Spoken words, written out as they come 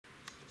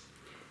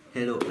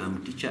Hello,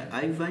 I'm teacher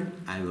Ivan.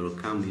 I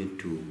welcome you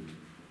to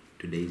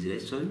today's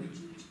lesson.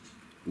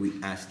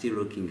 We are still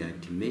looking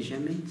at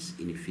measurements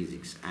in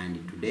physics,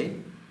 and today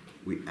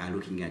we are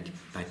looking at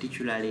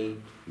particularly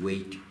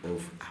weight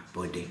of a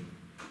body.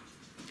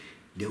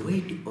 The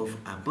weight of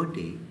a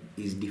body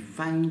is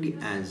defined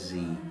as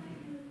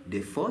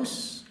the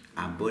force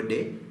a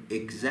body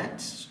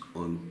exerts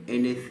on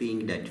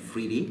anything that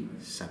freely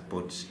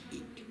supports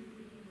it.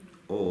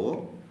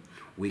 Or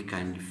we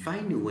can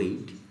define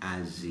weight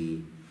as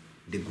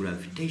the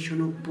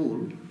gravitational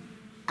pull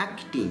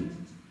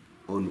acting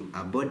on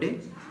a body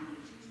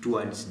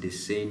towards the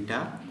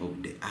center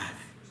of the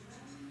earth.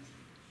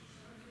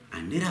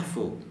 And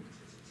therefore,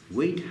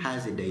 weight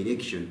has a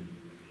direction.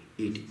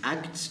 It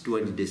acts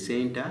towards the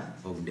center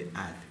of the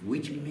earth,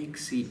 which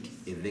makes it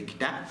a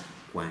vector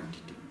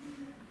quantity.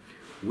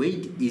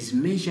 Weight is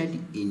measured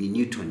in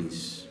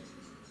newtons.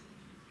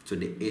 So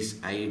the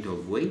SI unit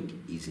of weight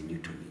is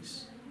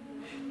newtons.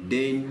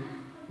 Then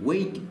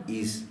weight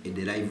is a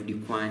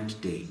derived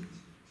quantity,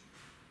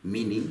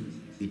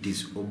 meaning it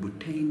is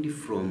obtained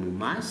from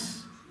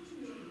mass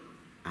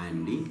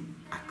and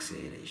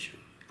acceleration.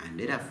 And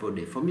therefore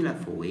the formula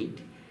for weight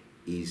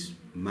is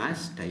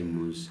mass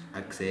times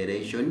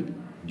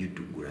acceleration due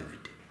to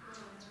gravity.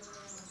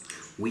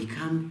 We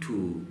come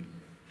to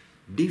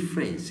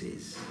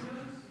differences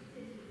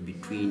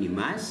between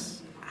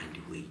mass and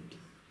weight.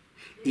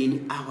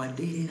 In our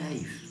daily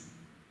life,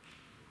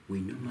 we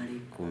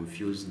normally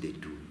confuse the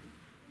two.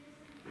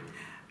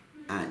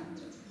 And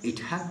it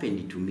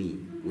happened to me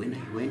when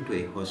I went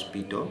to a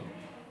hospital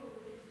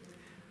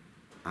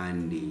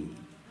and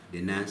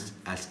the nurse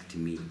asked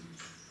me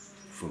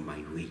for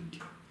my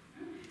weight.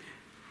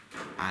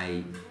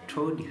 I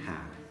told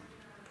her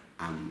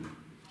I'm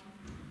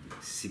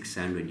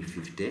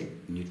 650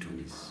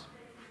 newtons.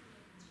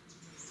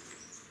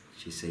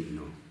 She said,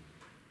 no,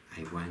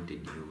 I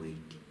wanted your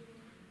weight.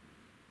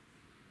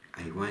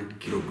 I want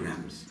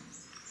kilograms.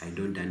 I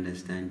don't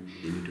understand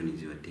the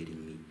newtons you are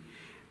telling me.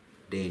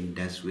 Then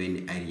that's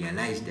when I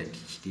realized that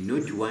she did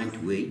not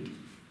want weight,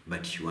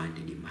 but she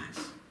wanted the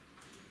mass.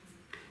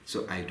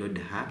 So I told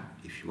her,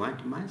 if you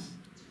want mass,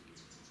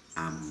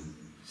 I'm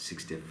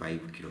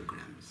 65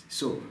 kilograms.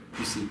 So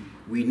you see,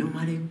 we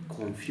normally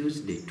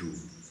confuse the two.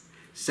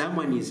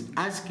 Someone is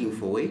asking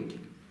for weight,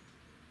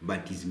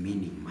 but is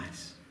meaning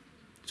mass.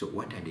 So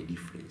what are the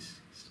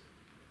differences?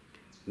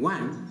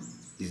 One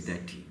is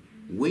that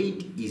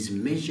weight is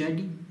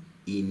measured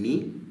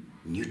in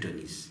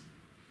newtons.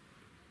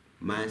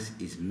 Mass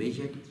is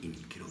measured in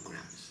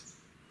kilograms.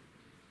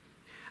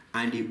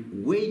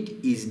 And weight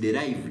is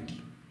derived,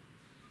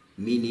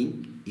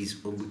 meaning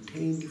is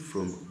obtained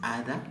from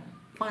other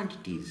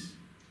quantities.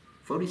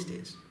 For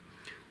instance,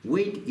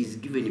 weight is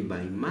given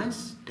by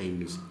mass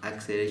times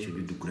acceleration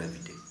due to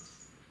gravity,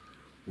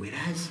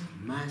 whereas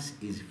mass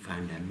is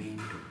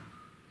fundamental.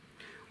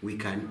 We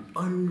can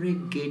only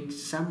get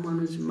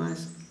someone's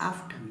mass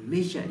after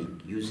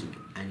measuring using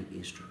an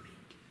instrument.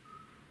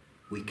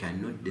 We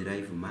cannot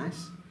derive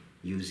mass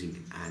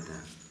using other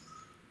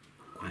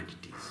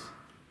quantities.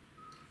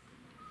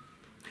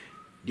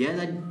 The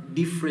other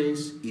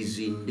difference is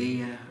in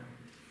their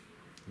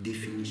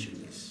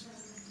definitions.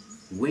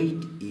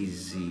 Weight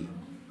is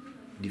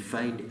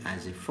defined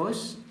as a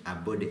force a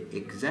body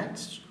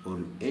exerts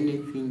on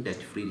anything that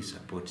freely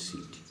supports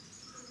it,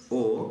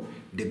 or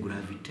the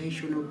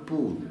gravitational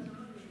pull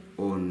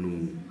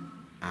on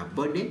a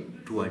body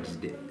towards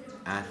the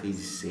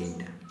Earth's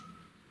center.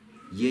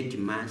 Yet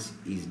mass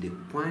is the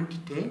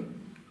quantity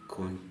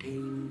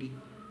contained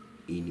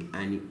in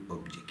an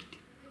object.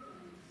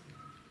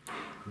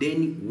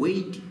 Then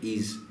weight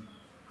is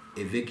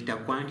a vector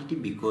quantity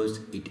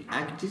because it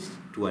acts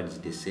towards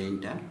the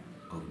center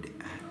of the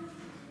earth.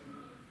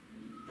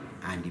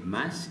 And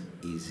mass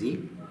is a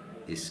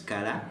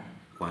scalar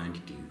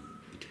quantity.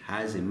 It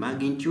has a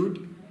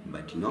magnitude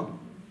but no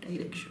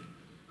direction.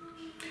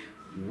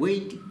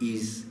 Weight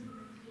is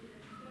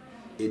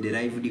a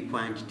derived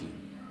quantity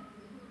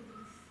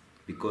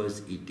because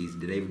it is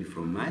derived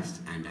from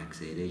mass and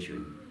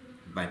acceleration,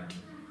 but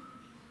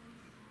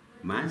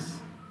mass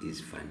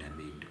is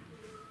fundamental.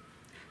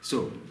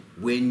 So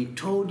when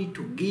told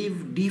to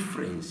give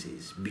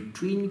differences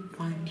between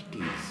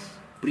quantities,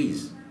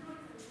 please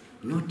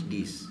note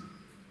this.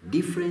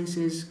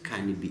 Differences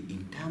can be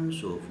in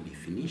terms of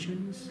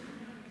definitions,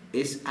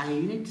 SI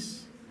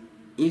units,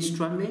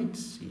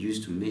 instruments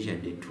used to measure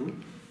the two,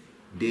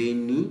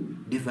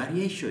 then the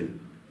variation.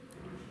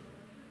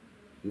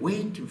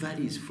 Weight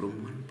varies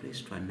from one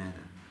place to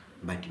another,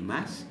 but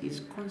mass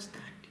is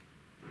constant.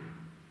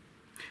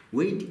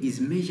 Weight is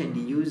measured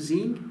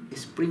using a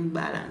spring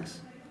balance,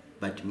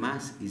 but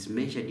mass is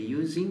measured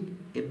using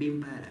a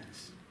beam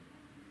balance.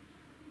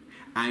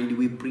 And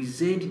we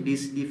present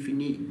these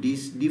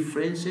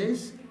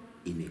differences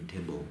in a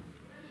table.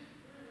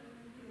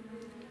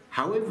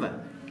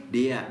 However,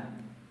 there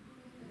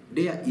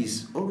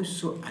is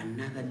also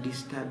another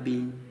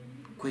disturbing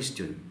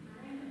question.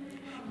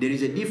 There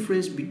is a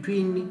difference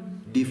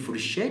between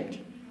differentiate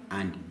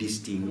and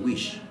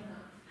distinguish.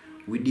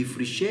 We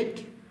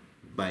differentiate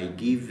by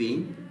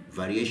giving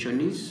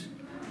variations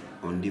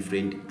on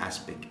different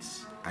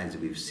aspects, as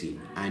we've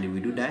seen, and we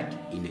do that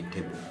in a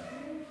table.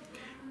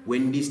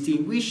 When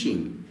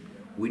distinguishing,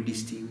 we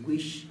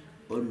distinguish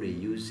only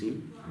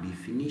using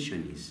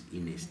definitions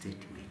in a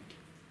statement.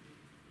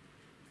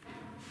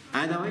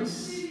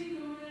 Otherwise,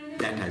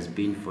 that has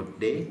been for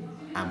today.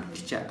 I'm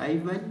Teacher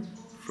Ivan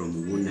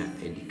from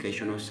Wuuna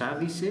Educational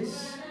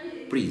Services.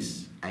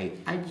 Please, I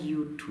urge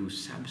you to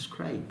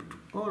subscribe to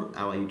all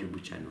our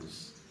YouTube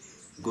channels.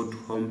 Go to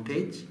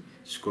homepage,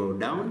 scroll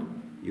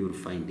down, you will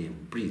find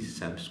them. Please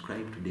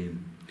subscribe to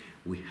them.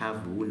 We have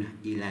Wuuna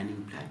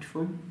e-learning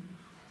platform,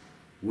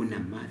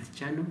 Wuuna math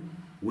channel,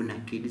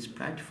 Wuuna kids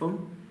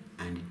platform,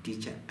 and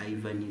Teacher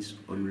Ivan's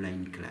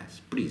online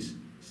class. Please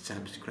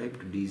subscribe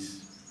to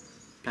these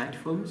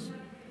platforms.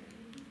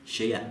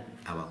 Share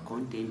our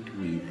content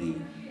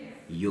with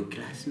your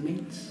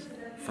classmates,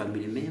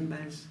 family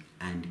members,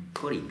 and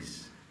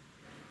colleagues.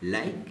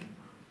 Like,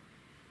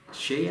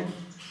 share,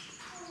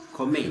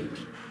 comment,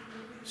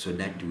 so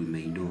that we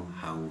may know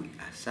how we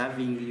are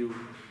serving you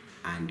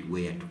and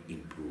where to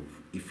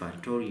improve. If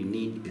at all you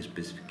need a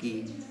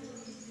specific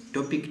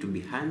topic to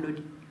be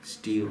handled,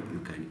 still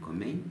you can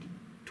comment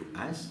to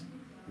us.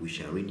 We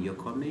shall read your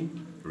comment,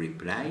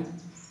 reply,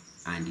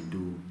 and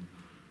do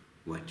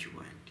what you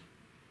want.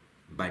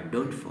 But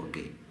don't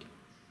forget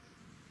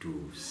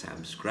to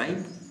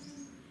subscribe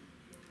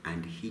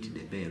and hit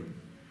the bell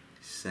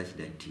such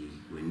that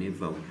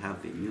whenever we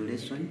have a new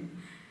lesson,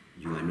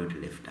 you are not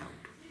left out.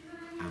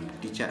 I'm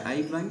Teacher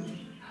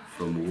Ivan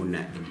from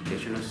Wuuna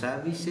Educational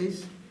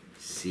Services.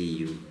 See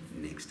you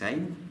next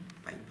time.